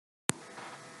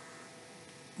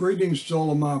Greetings to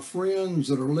all of my friends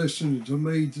that are listening to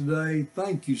me today.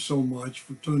 Thank you so much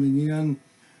for tuning in.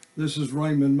 This is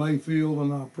Raymond Mayfield,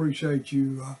 and I appreciate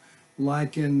you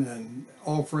liking and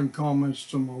offering comments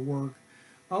to my work.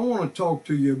 I want to talk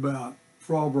to you about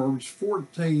Proverbs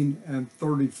 14 and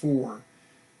 34.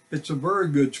 It's a very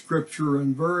good scripture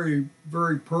and very,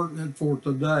 very pertinent for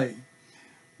today.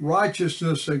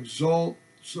 Righteousness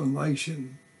exalts a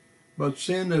nation, but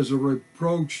sin is a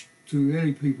reproach to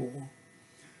any people.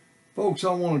 Folks,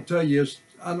 I want to tell you,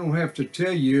 I don't have to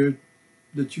tell you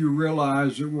that you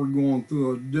realize that we're going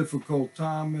through a difficult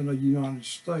time in the United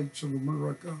States of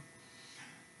America.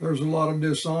 There's a lot of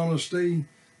dishonesty,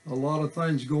 a lot of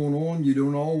things going on. You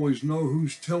don't always know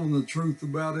who's telling the truth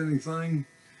about anything.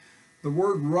 The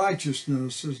word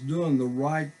righteousness is doing the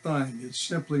right thing. It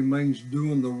simply means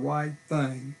doing the right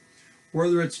thing.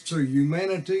 Whether it's to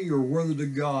humanity or whether to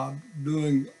God,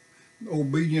 doing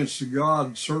obedience to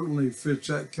God certainly fits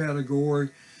that category,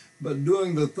 but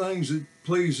doing the things that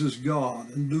pleases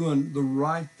God and doing the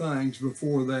right things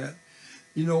before that.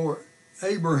 You know,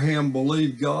 Abraham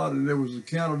believed God and it was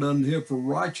accounted unto him for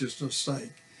righteousness'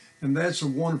 sake. And that's a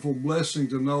wonderful blessing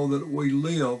to know that we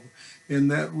live in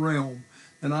that realm.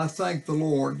 And I thank the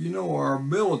Lord. You know, our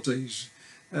abilities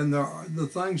and the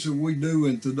things that we do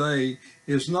in today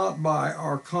is not by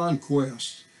our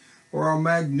conquest or our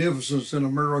magnificence in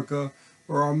America,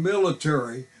 or our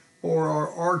military, or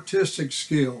our artistic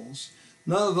skills.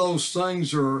 None of those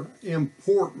things are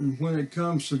important when it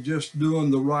comes to just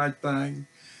doing the right thing.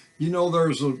 You know,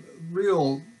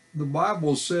 the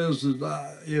Bible says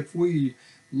that if we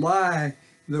lie,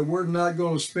 that we're not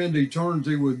going to spend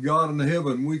eternity with God in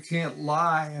heaven. We can't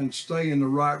lie and stay in the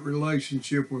right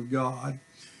relationship with God.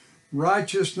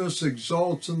 Righteousness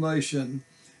exalts a nation,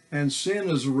 and sin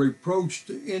is a reproach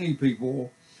to any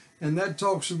people. And that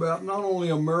talks about not only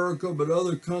America, but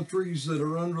other countries that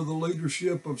are under the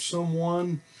leadership of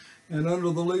someone and under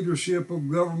the leadership of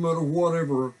government or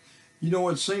whatever. You know,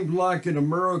 it seems like in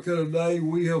America today,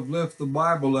 we have left the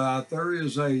Bible out. There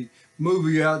is a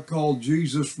movie out called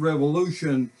Jesus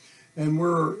Revolution, and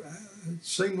it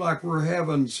seems like we're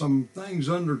having some things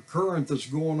undercurrent that's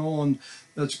going on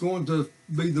that's going to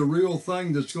be the real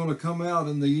thing that's going to come out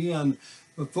in the end.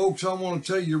 But folks, I want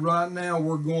to tell you right now,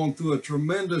 we're going through a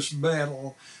tremendous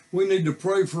battle. We need to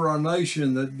pray for our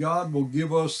nation that God will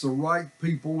give us the right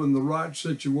people in the right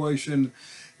situation.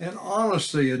 And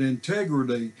honesty and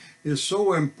integrity is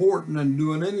so important in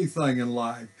doing anything in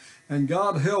life. And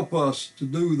God help us to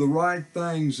do the right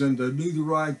things and to do the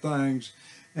right things.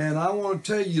 And I want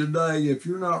to tell you today, if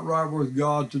you're not right with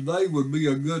God, today would be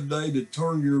a good day to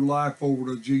turn your life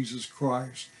over to Jesus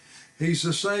Christ. He's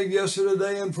the same yesterday,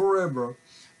 today, and forever.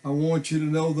 I want you to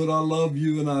know that I love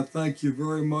you, and I thank you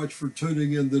very much for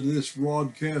tuning into this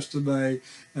broadcast today.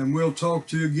 And we'll talk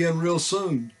to you again real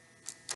soon.